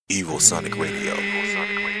Evosonic Radio.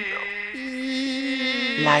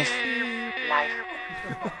 Live.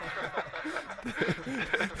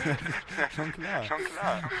 Schon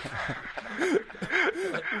klar.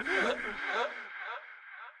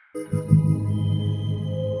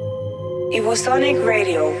 Evosonic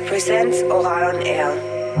Radio presents Ohral on Air.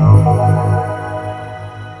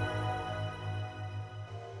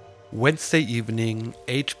 Wednesday evening,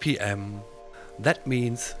 8 p.m. That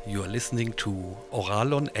means you are listening to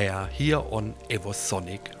Ohral on Air here on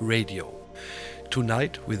Evosonic Radio.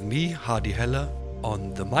 Tonight with me, Hardy Heller,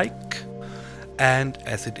 on the mic. And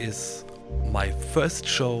as it is my first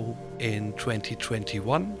show in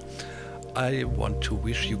 2021, I want to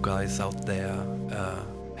wish you guys out there a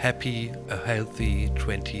healthy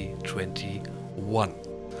 2021.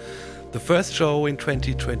 The first show in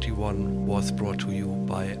 2021 was brought to you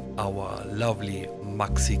by our lovely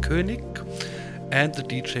Maxi König, and the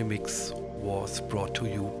DJ mix was brought to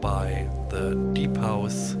you by the Deep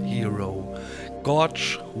House hero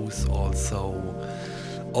Gorge, who's also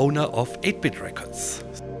owner of 8-Bit Records.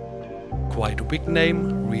 Quite a big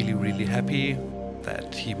name, really happy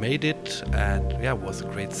that he made it, and yeah, it was a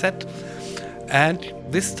great set. And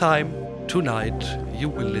this time, tonight, you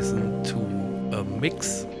will listen to a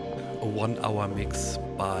mix, a 1-hour mix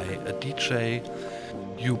by a DJ.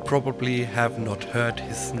 You probably have not heard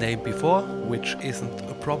his name before, which isn't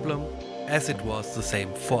a problem, as it was the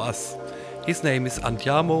same for us. His name is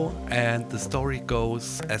Andiamo, and the story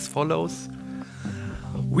goes as follows.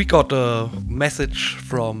 We got a message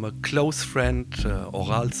from a close friend,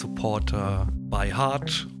 Ohral supporter by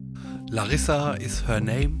heart. Larissa is her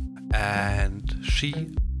name, and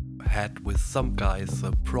she had with some guys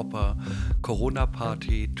a proper Corona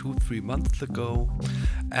party 2-3 months ago,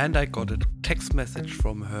 and I got a text message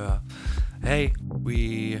from her. Hey,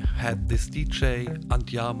 we had this DJ,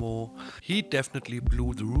 Andiamo. He definitely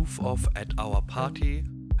blew the roof off at our party,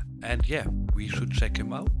 and yeah, we should check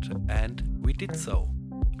him out, and we did so.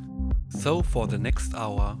 So for the next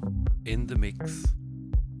hour in the mix,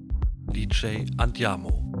 DJ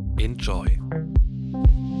Andiamo. Enjoy.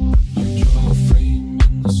 You draw a frame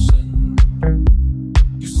in the sand.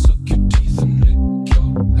 You suck your teeth and lick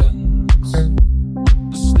your hands.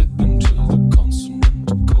 A step into the consonant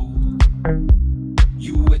cold.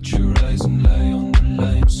 You wet your eyes and lie on the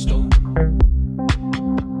limestone.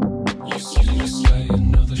 You see the sky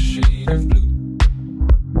another shade of blue.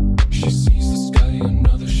 She sees the sky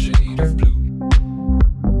another shade of blue.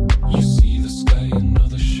 You see the sky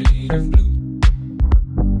another shade of blue.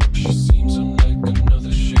 She seems unlike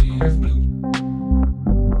another shade.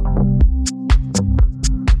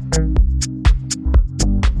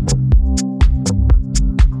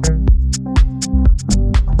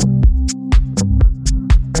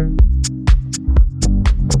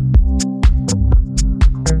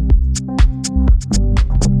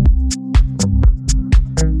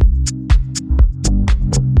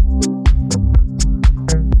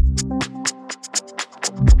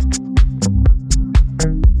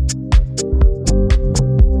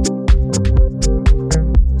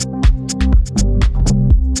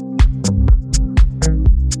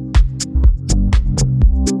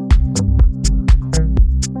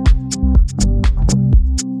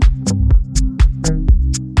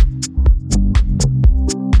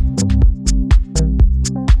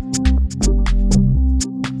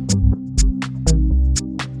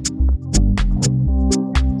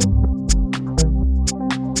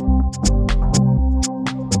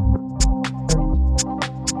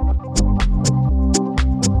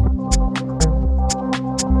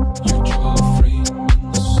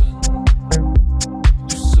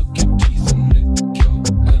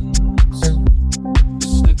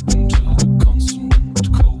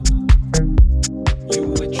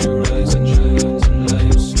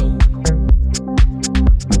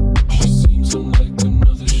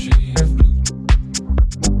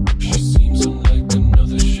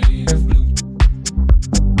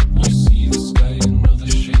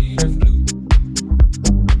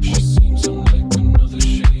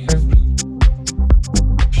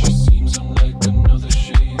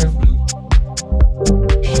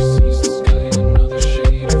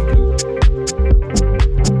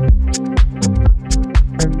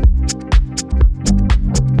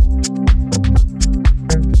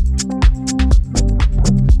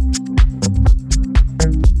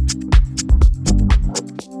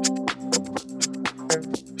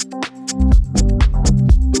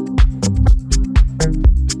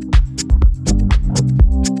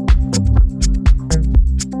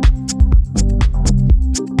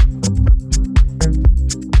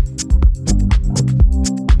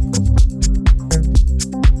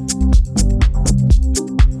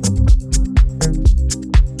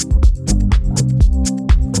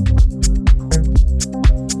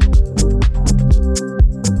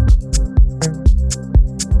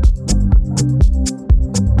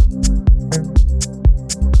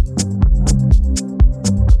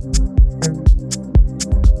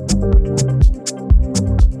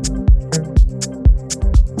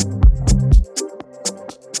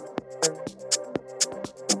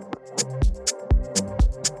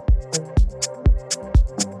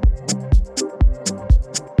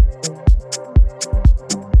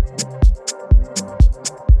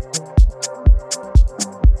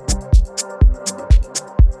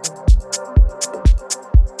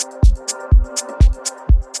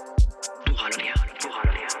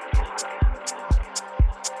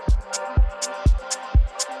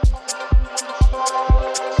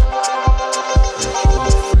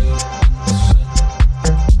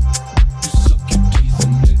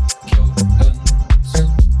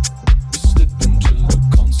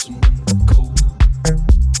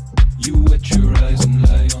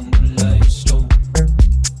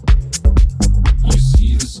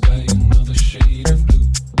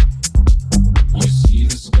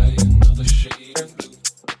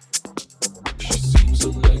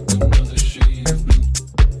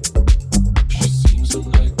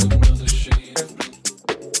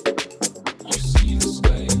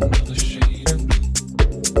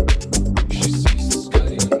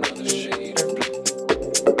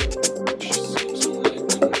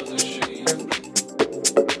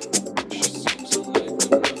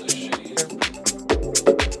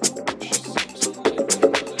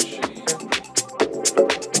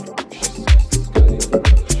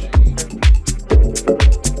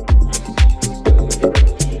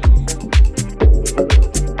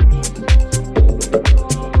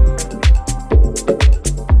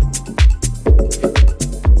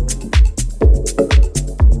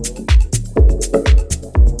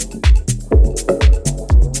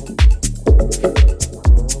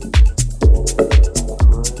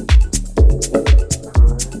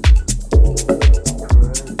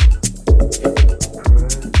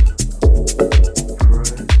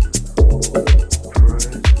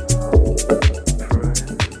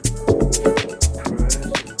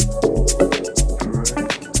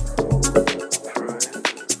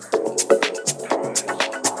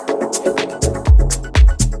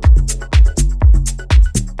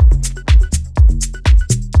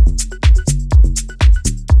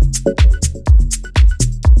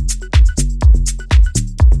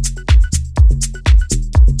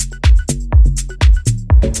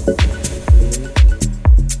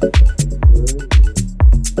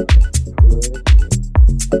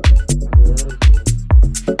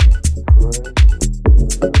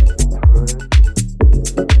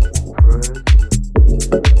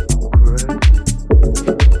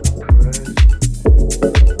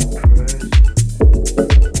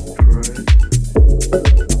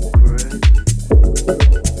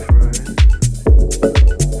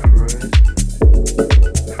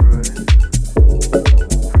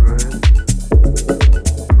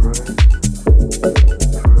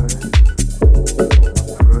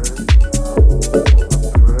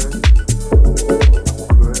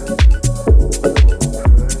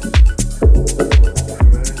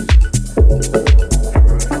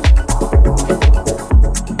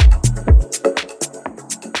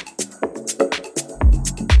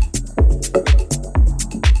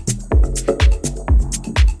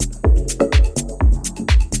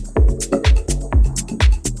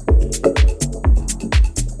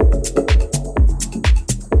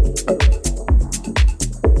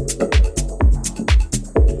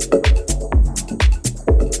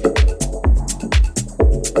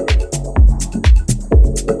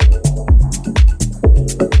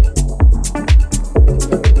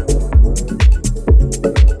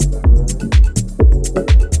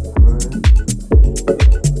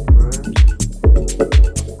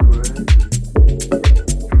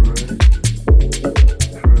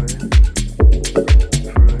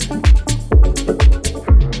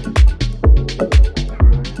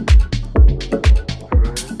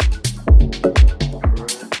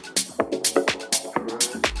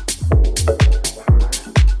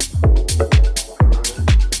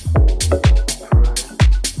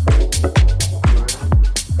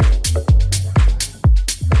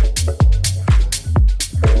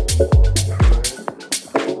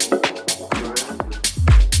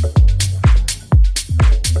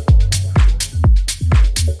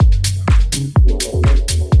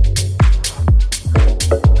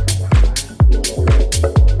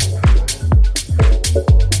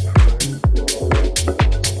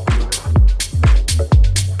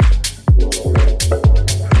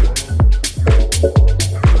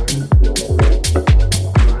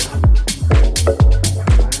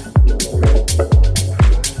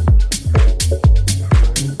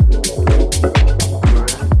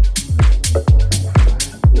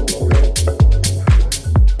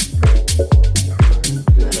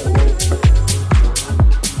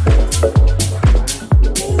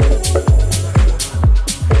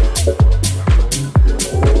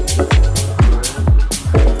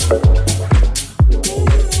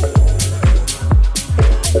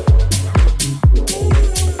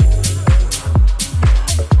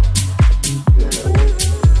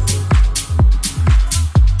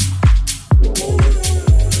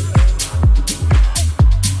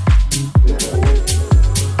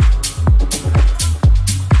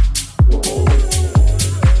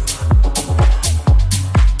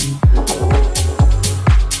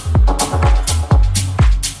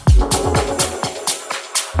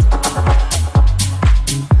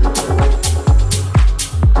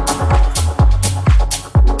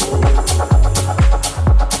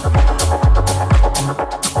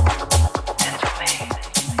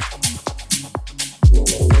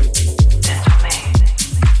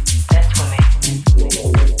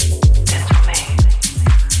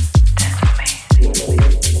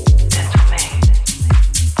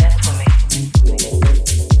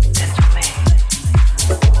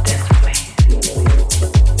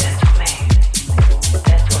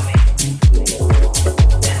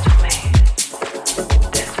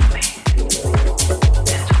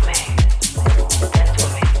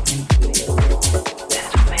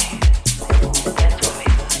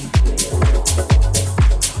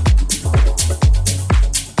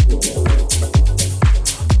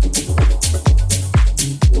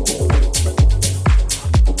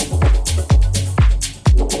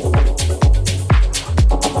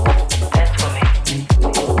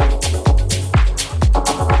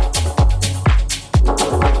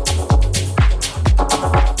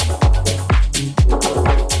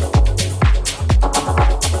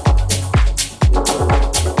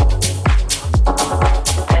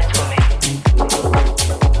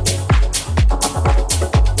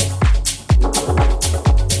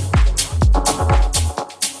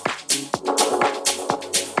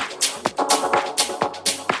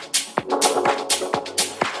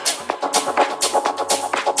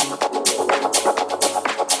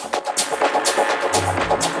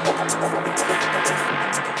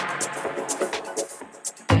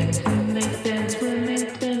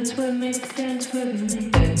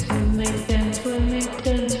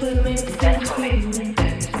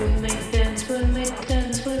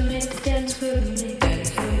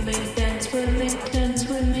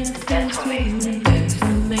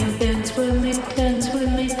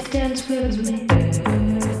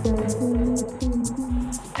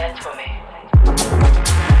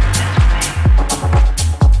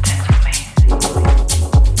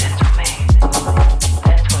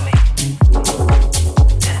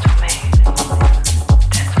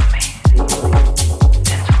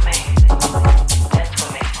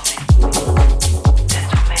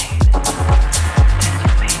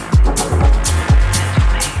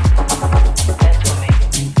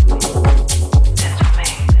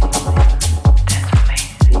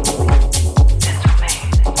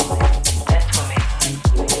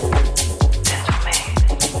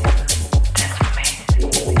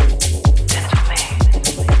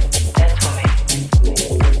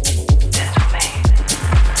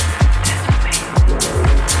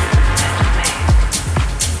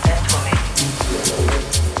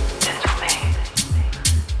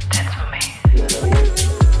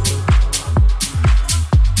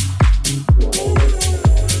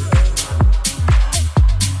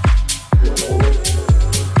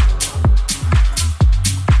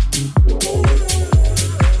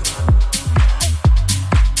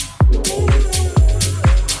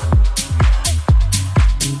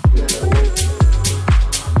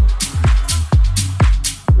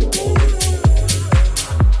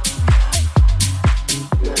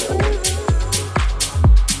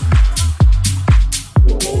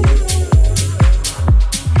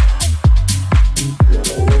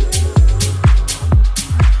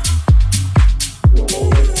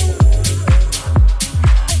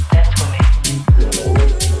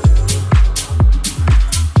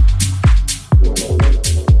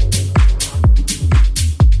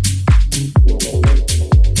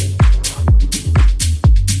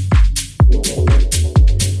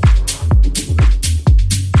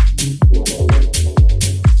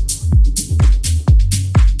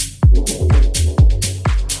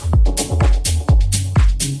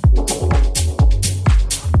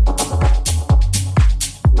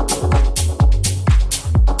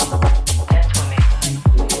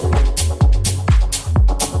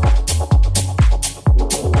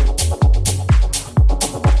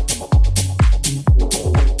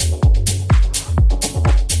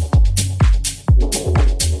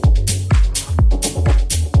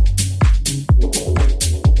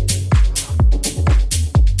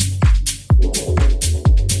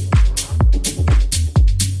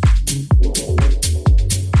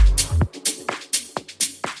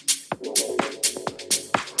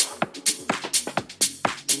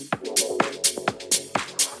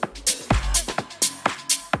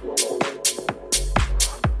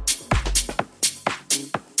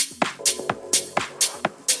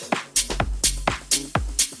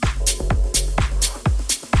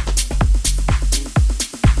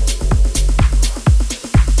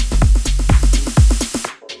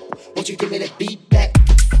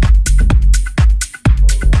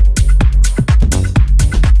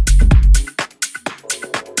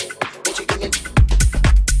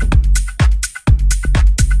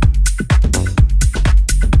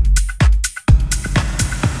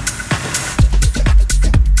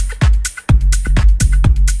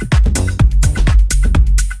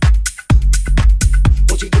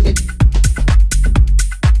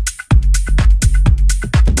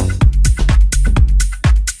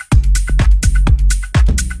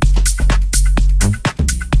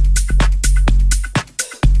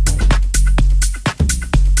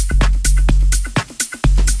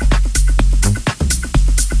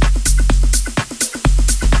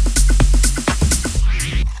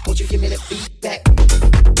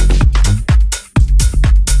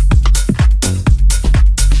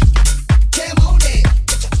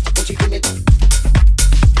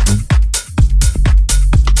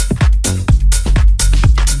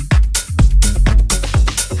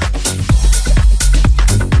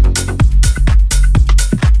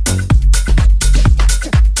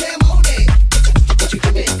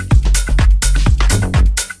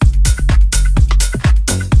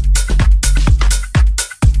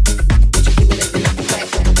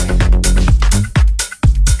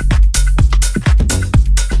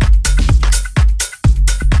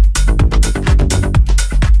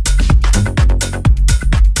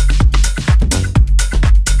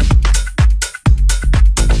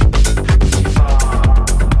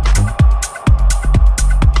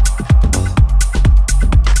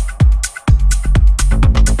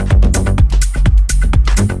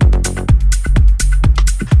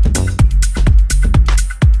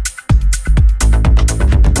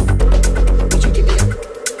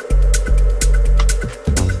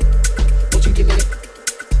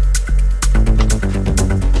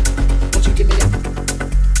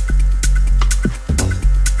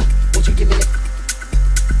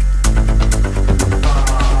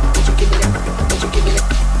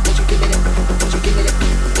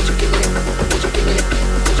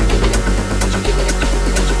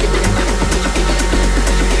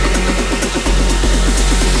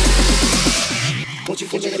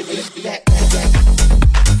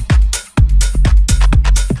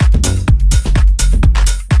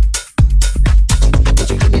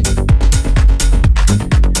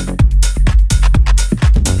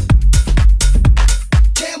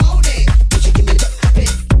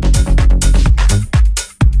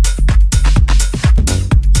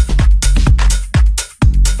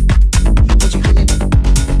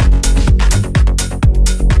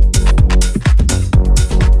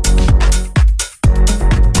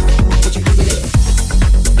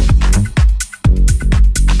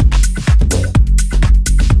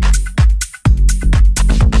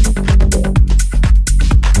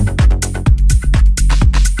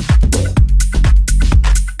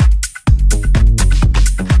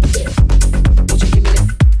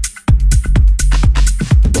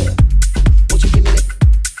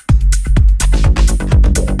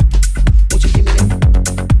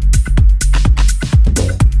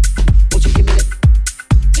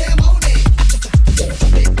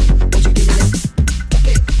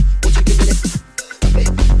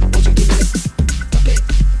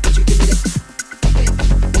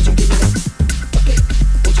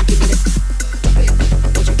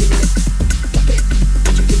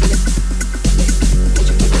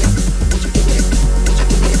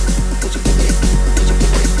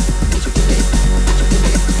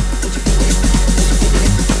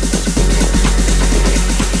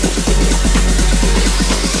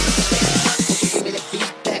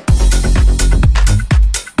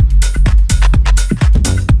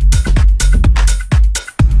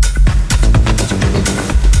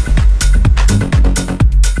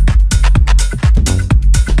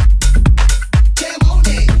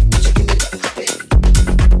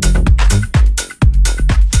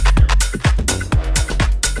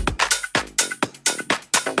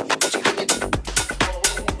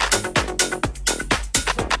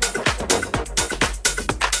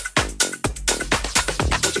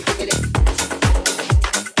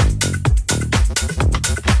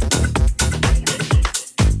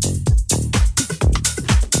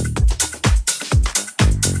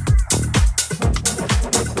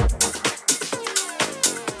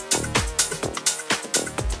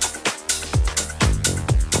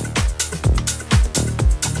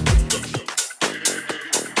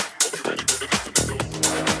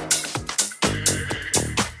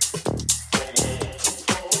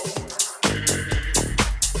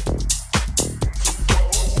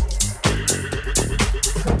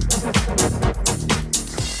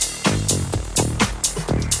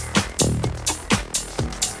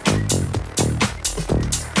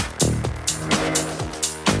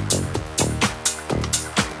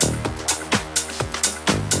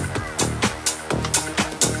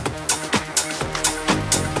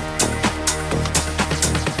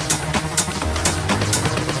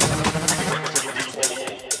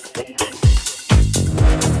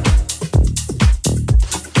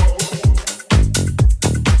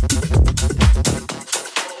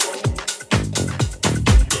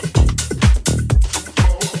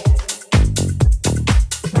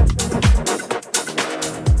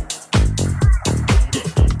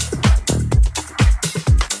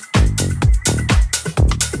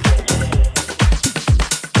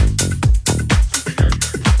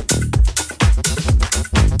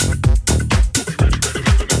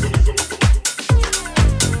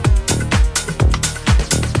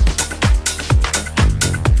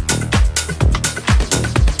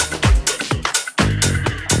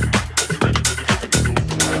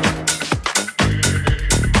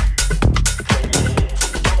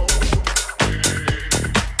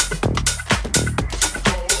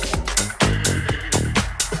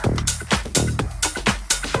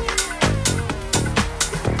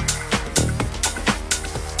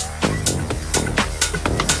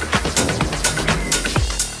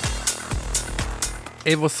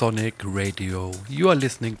 Evosonic Radio. You are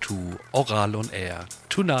listening to Ohral on Air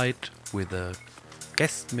tonight with a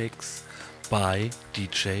guest mix by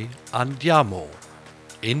DJ Andiamo.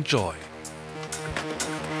 Enjoy.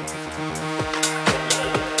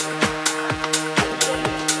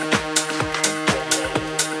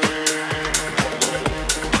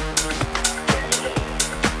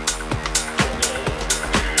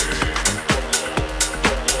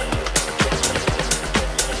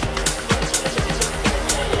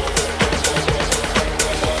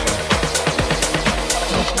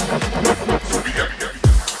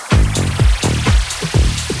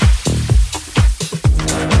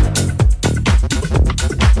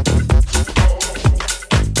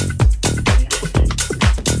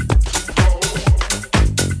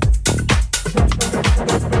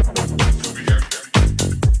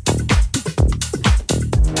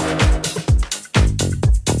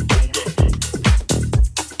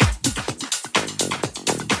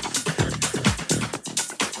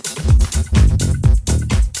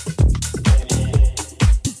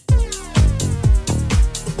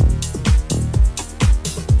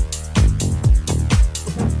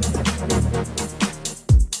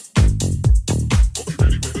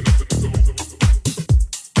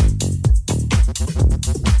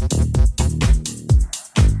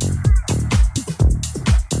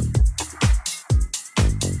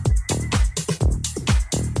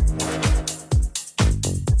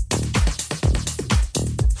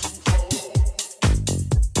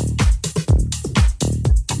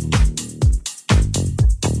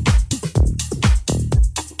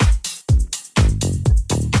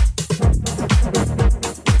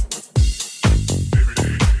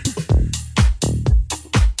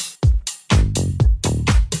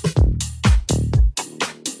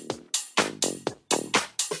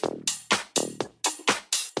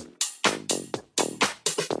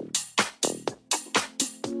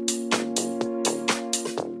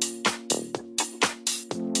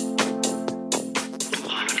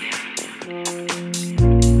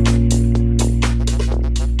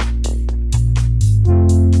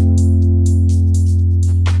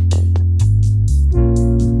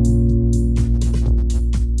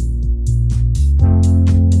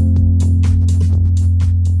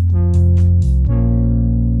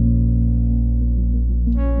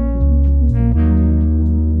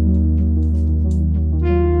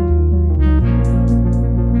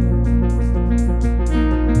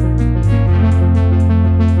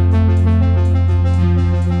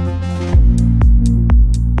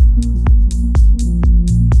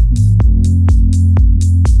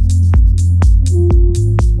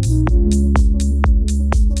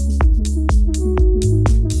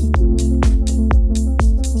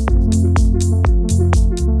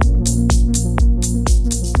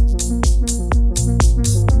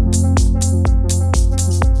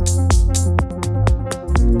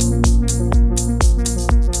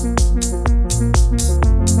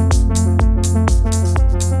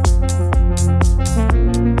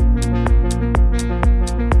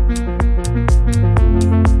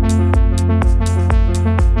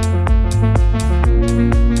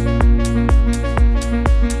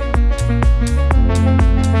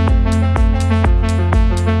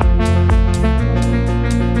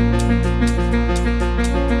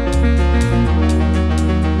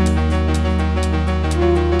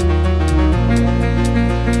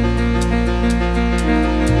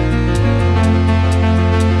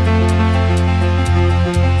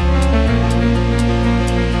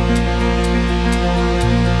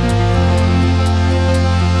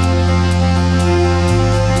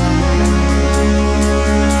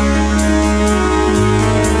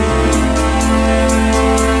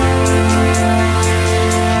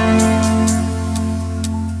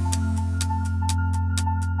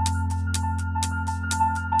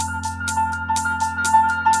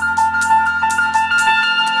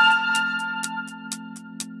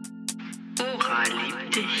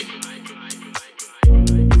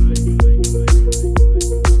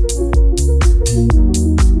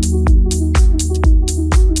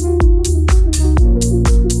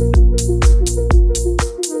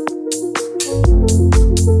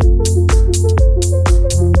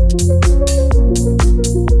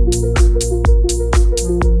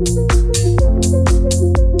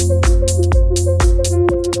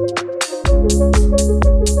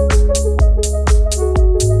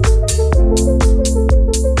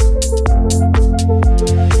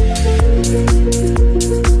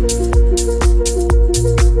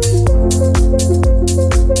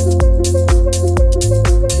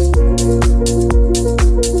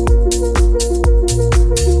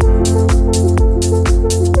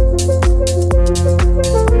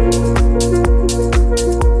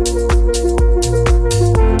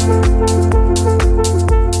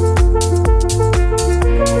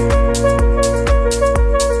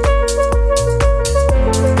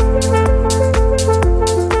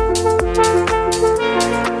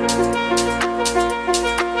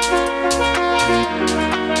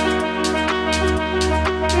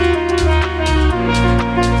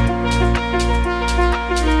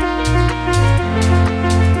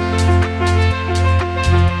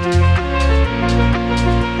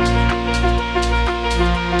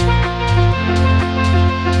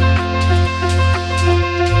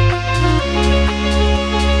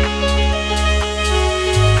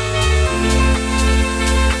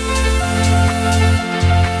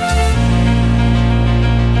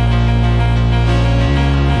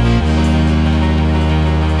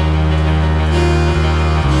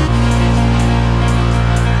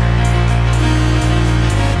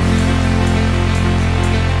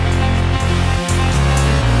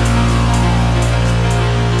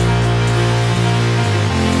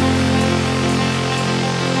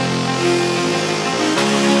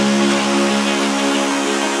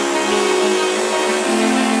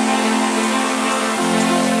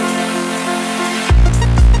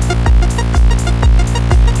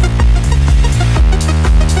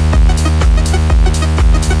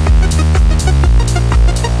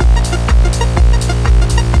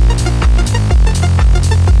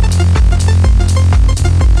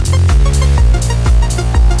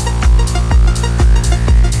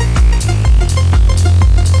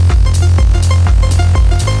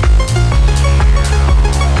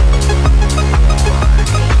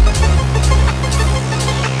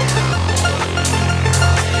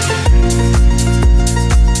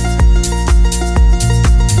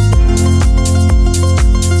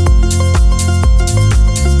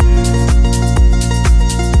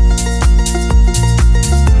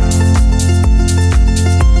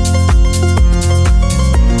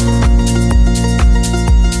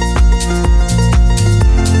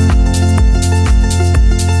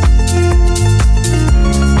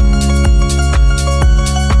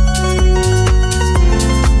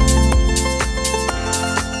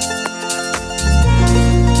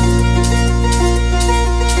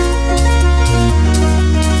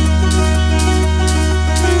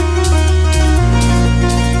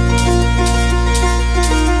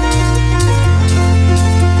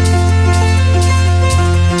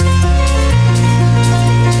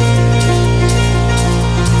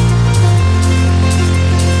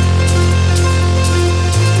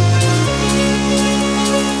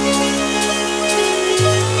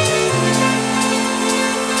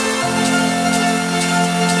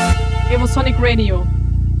 Evosonic Radio,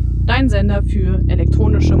 dein Sender für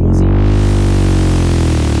elektronische Musik.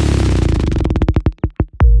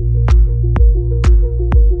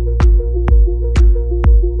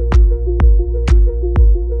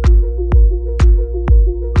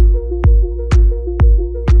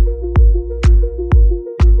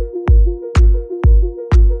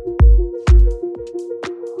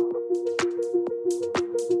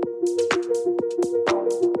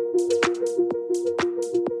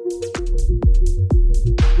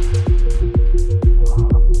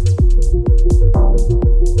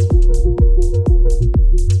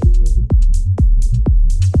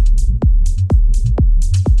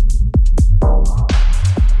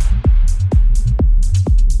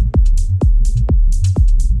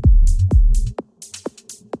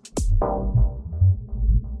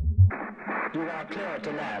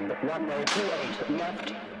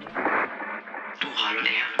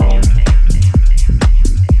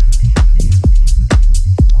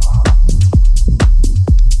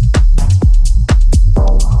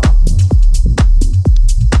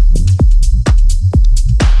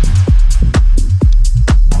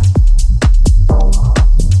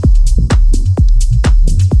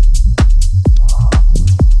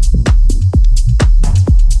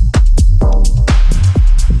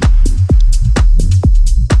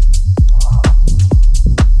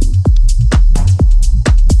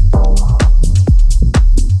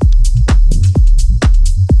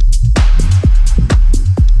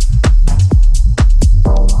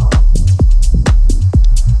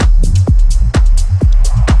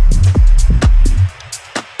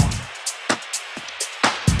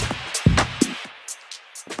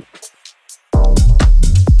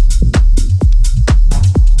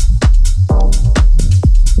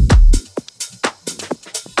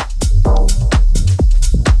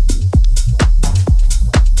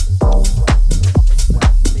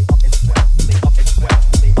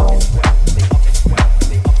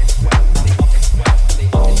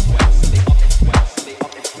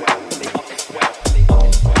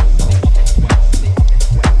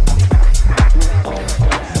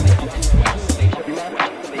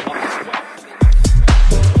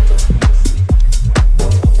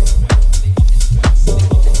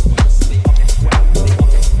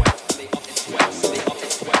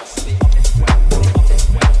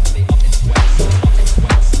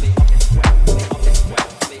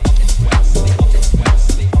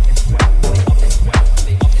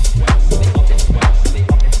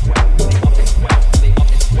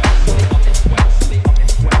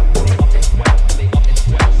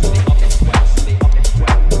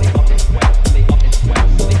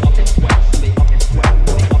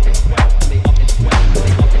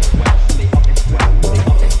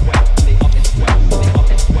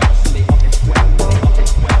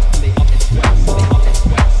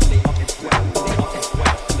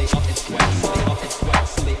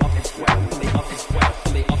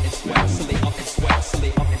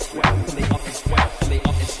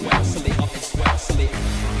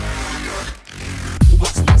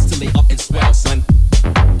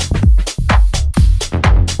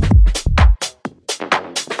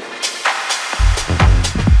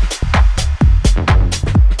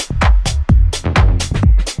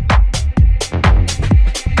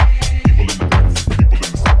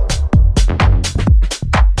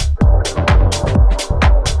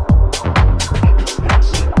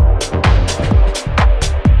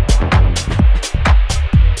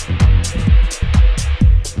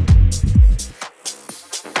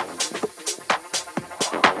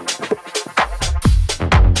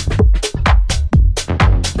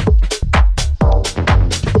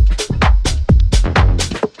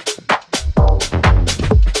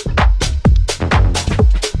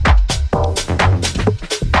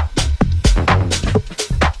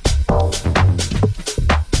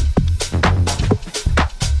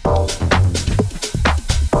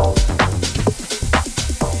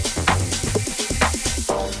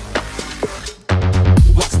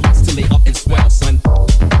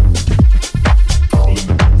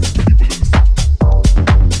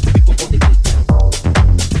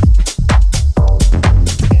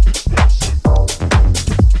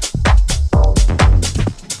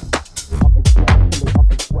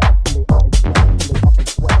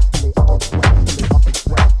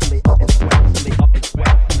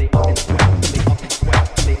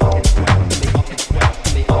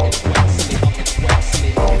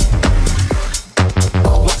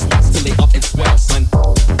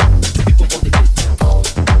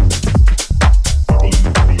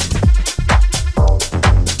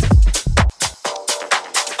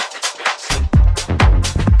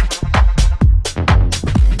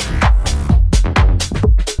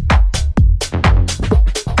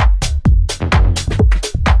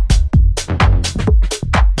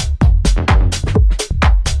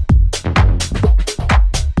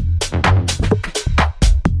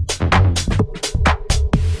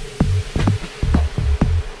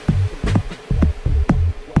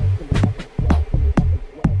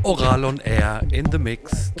 Ohral on air in the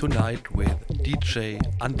mix tonight with DJ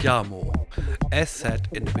Andiamo. As said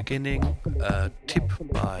in the beginning, a tip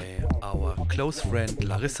by our close friend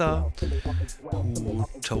Larissa, who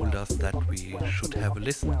told us that we should have a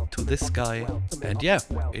listen to this guy. And yeah,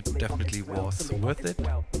 it definitely was worth it.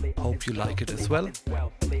 Hope you like it as well.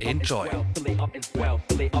 Enjoy.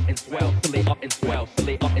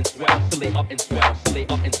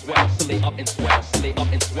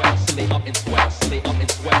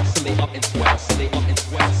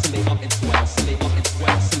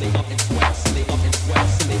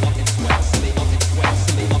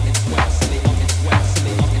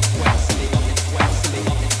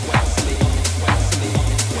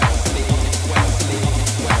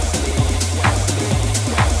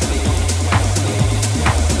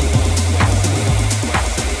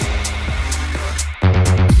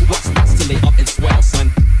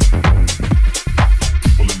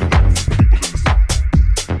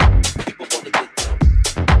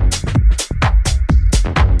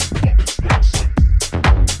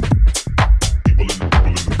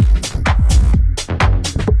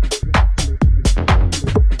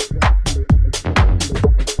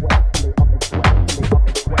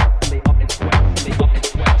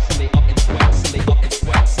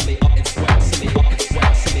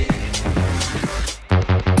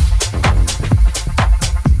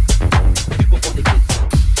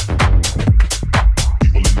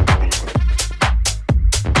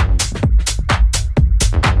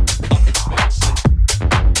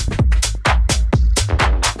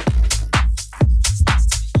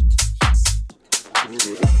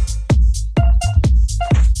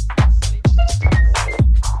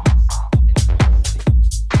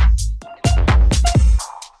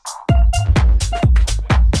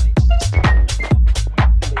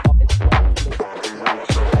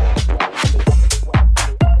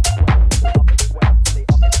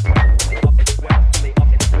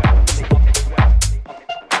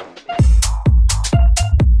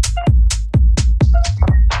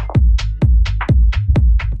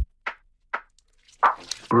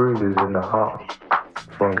 Groove is in the heart,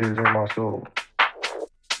 funk is in my soul.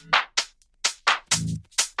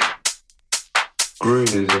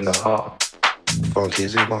 Groove is in the heart, funk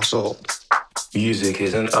is in my soul. Music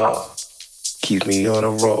is an art, keeps me on a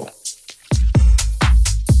roll.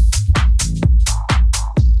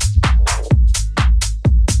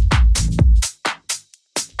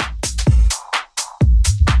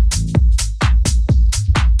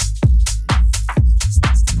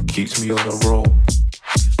 Keeps me on a roll.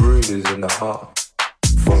 Groove is in the heart,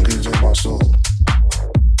 funk is in my soul.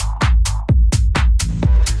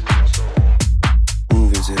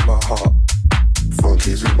 Groove is in my heart, funk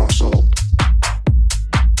is in my soul.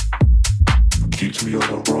 Keeps me on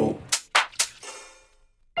a roll.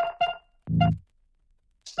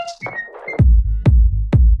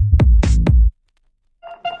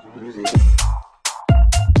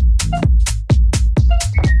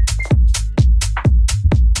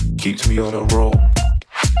 Keeps me on a roll.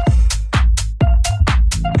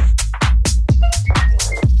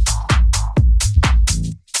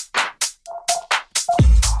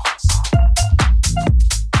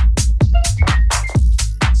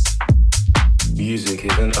 Music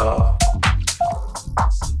is an art.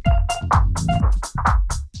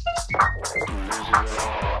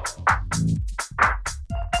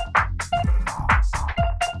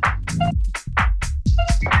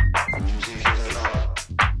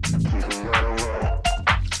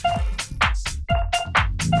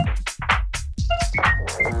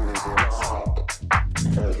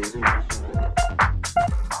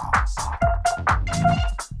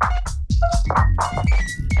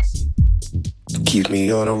 Keep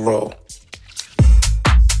me on a roll.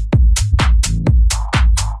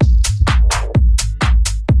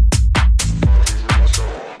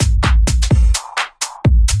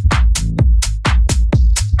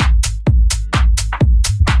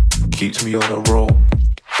 Keeps me on a roll.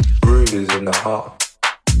 Groove is in the heart,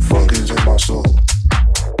 funk is in my soul.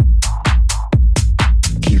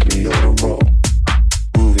 Keep me on a roll.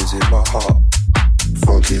 Groove is in my heart,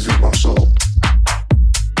 funk is in my soul.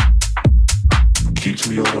 Keeps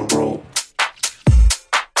me on a roll.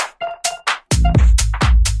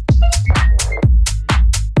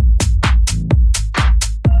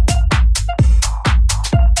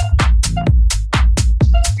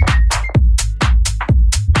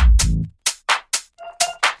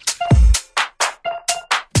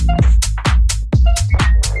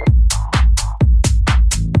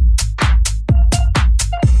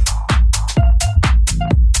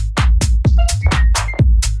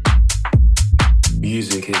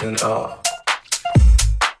 Music is an art.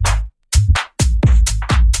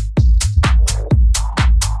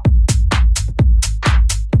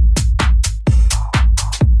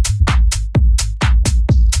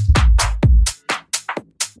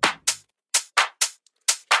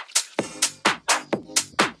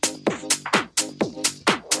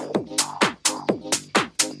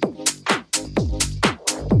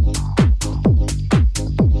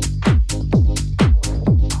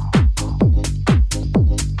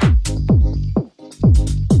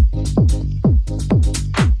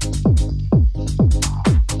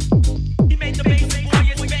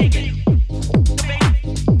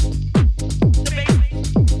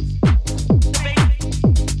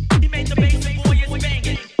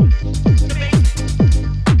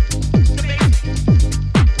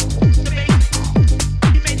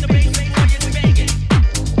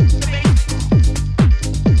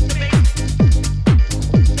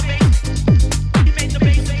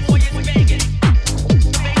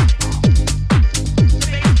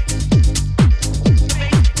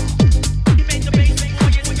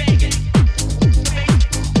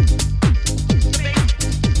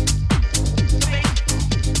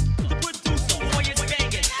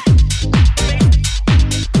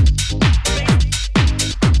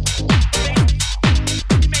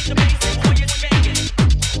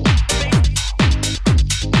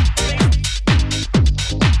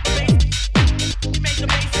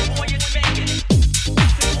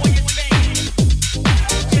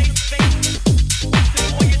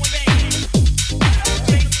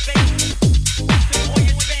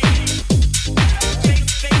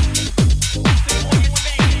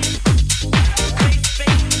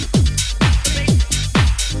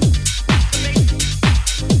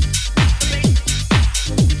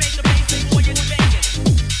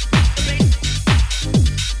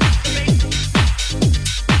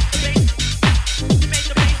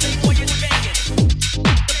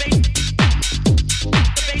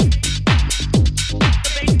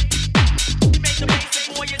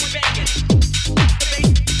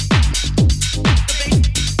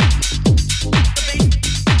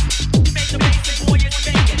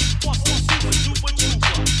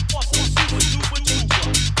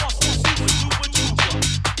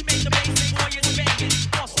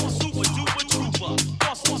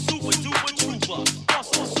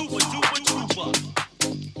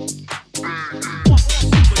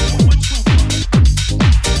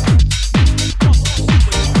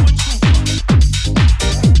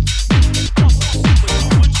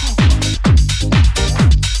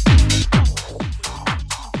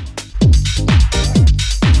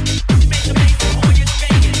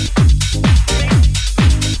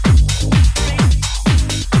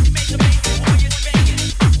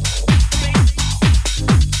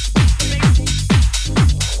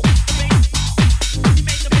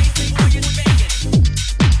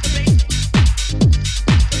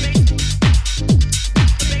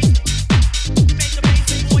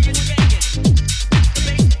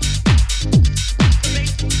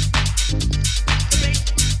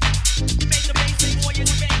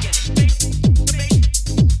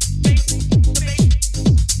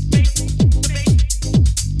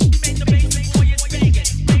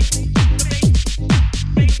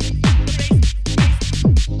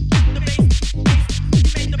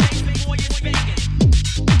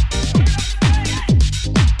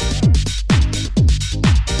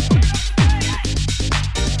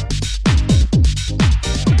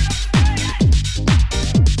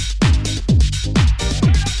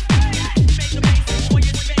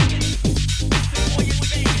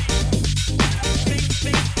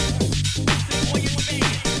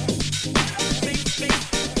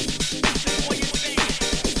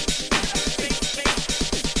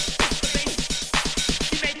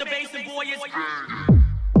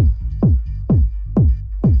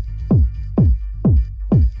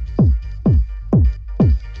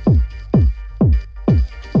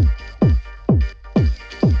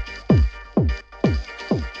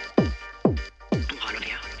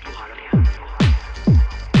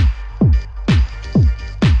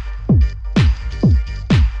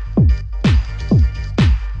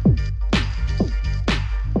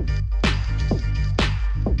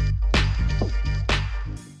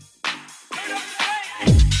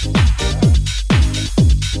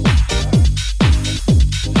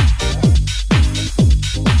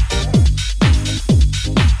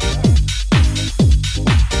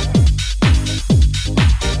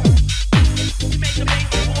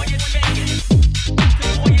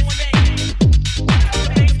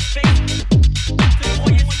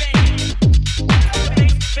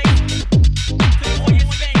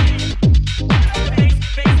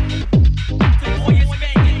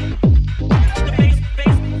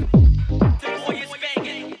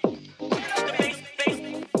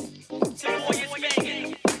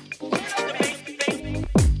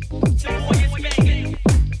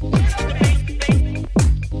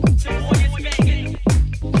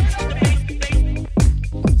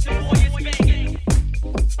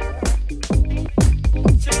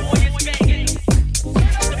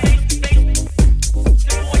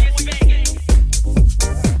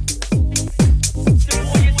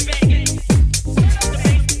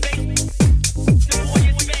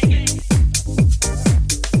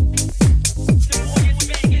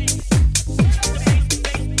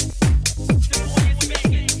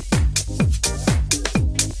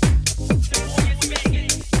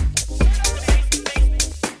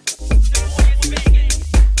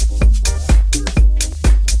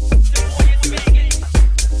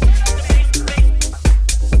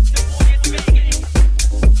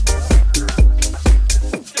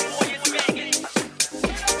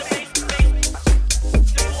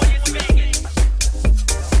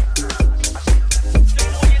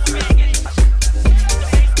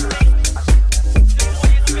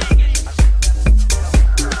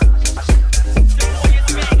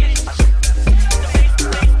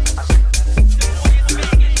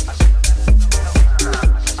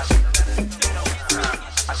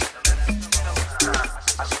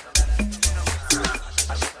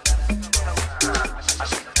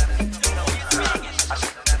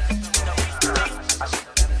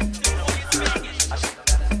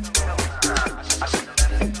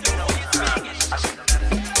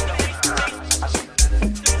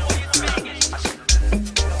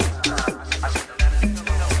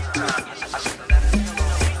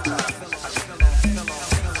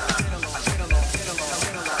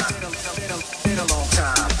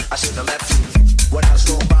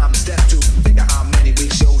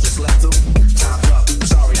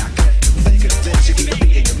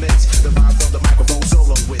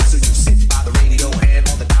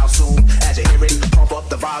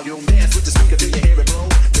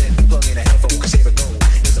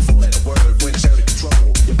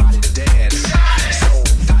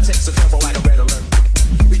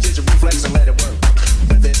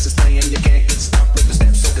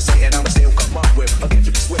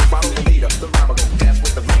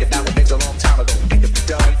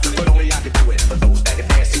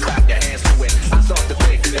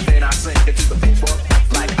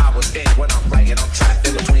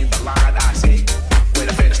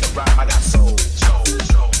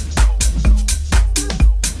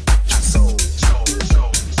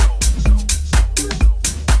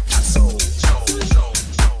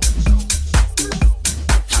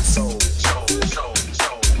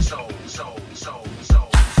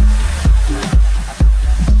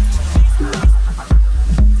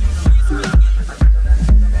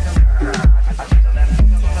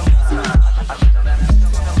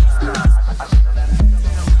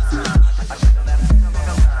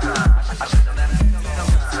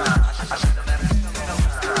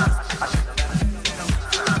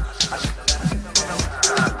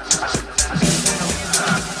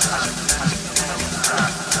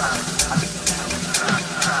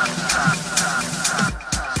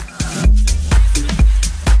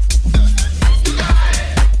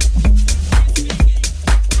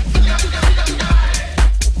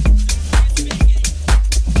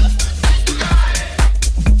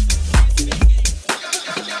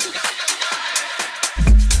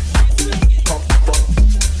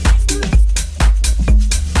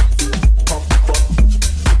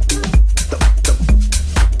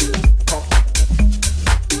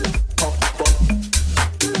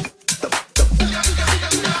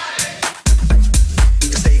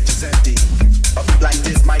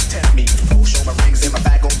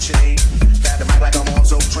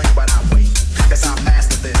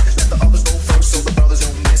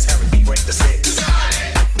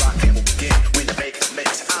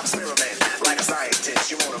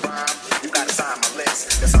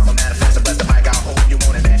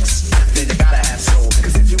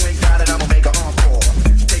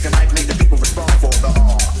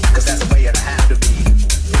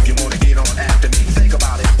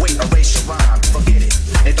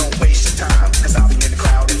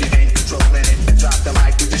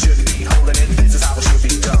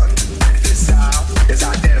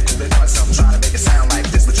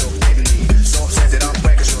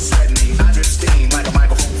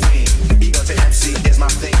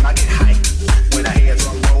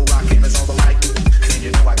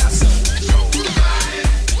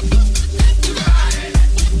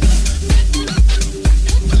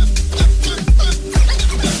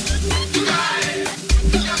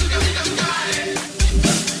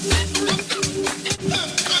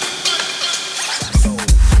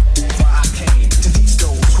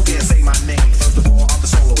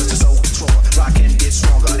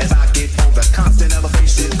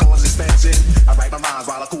 Shit cause expansion. I write my rhymes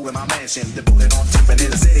while I cool in my mansion. The bullet on deep and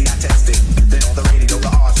in the city I test it. Then on the radio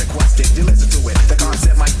the R's requested. You listen to it, the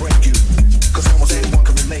concept might break you. Cause almost anyone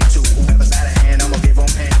can relate to. Whoever's out of hand, I'ma give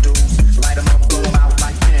them handles. Light them up, blow them out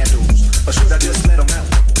like candles. Or should I just let them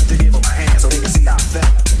melt? To give them my hand so they can see how I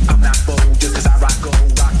felt. I'm not bold just cause I rock gold.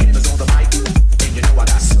 Rock cameras on the mic. And you know I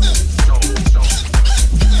got soul.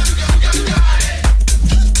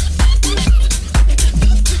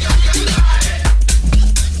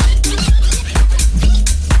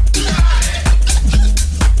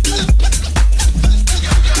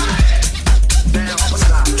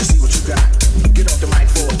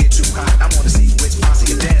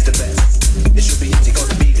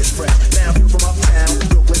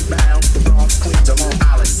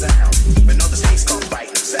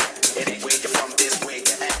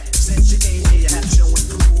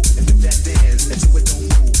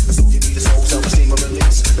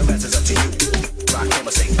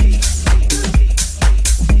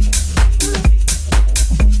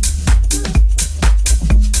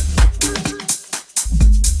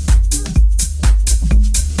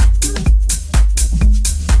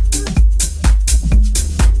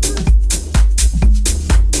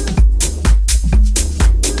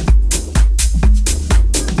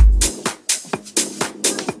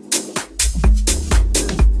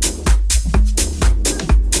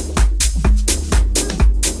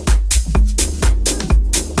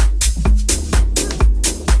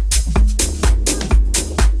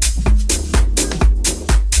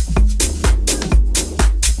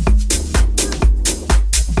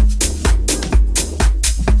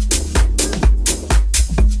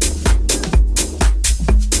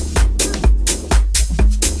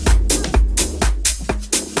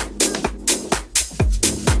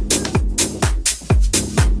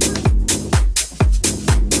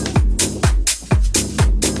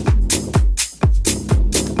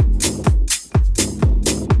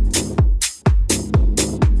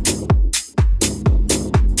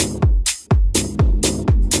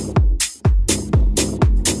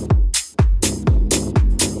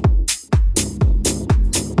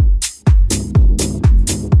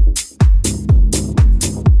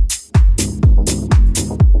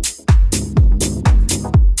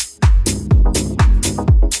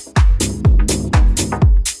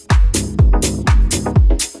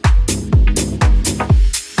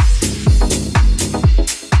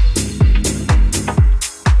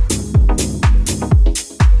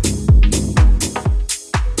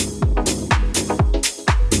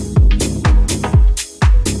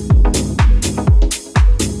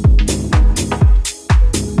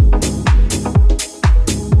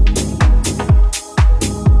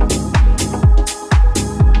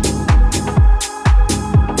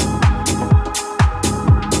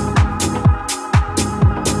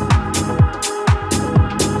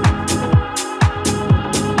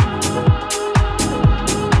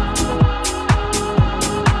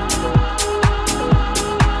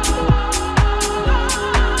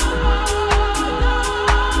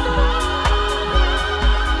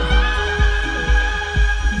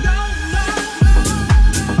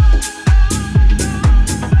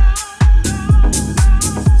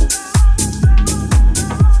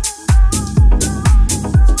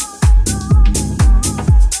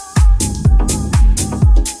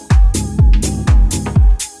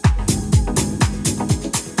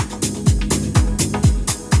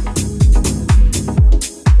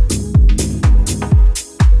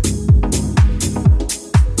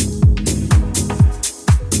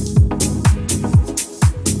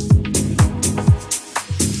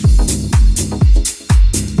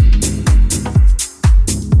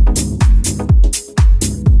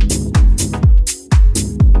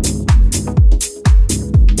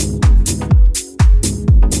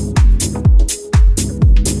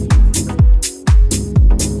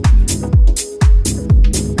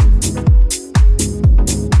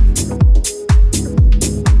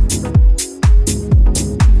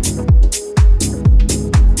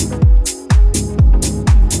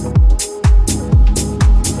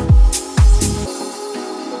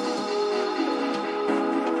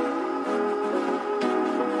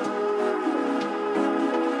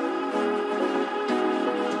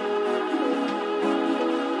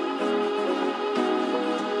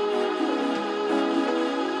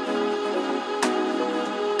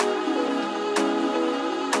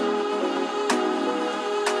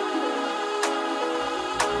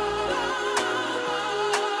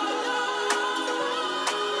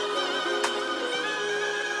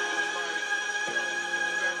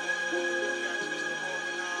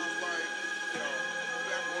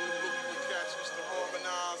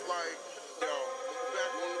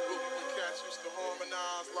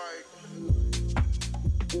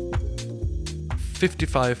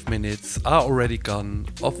 55 minutes are already gone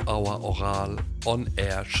of our Ohral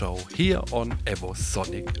on-air show here on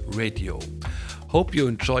Evosonic Radio. Hope you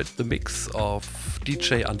enjoyed the mix of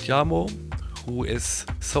DJ Andiamo, who is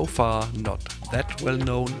so far not that well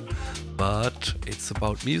known, but it's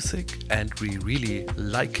about music and we really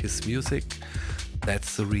like his music.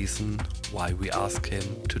 That's the reason why we ask him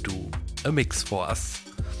to do a mix for us.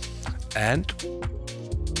 And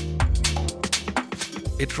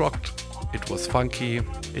it rocked. It was funky,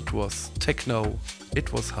 it was techno,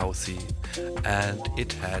 it was housey, and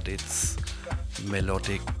it had its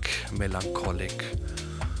melodic, melancholic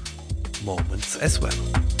moments as well.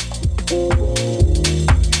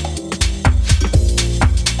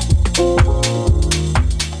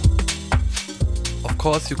 Of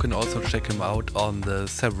course, you can also check him out on the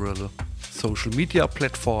several social media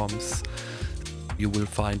platforms. You will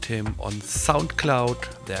find him on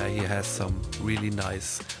SoundCloud. There he has some really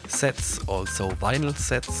nice sets, also vinyl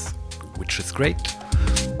sets, which is great.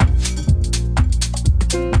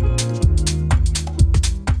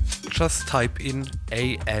 Just type in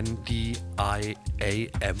Andiamo,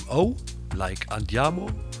 like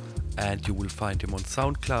Andiamo, and you will find him on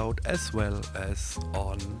SoundCloud as well as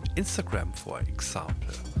on Instagram, for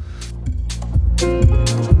example.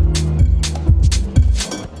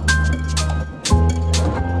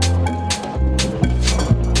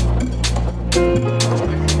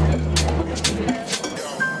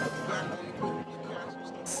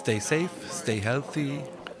 Stay safe, stay healthy,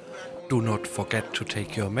 do not forget to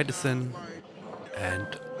take your medicine,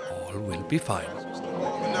 and all will be fine.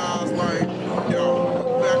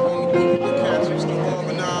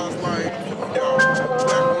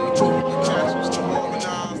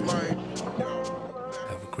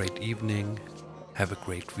 Have a great evening, have a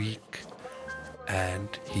great week, and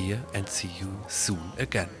hear and see you soon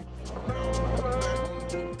again.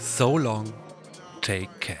 So long,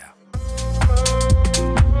 take care.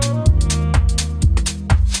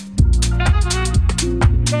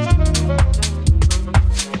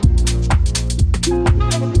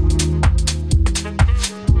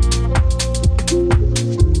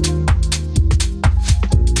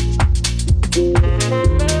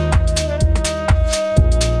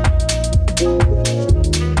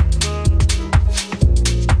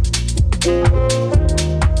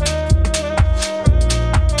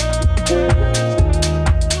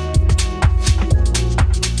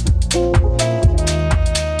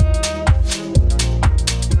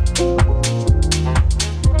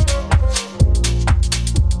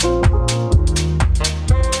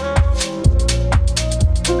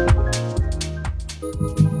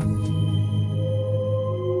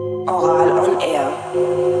 Ohral on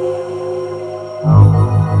Air.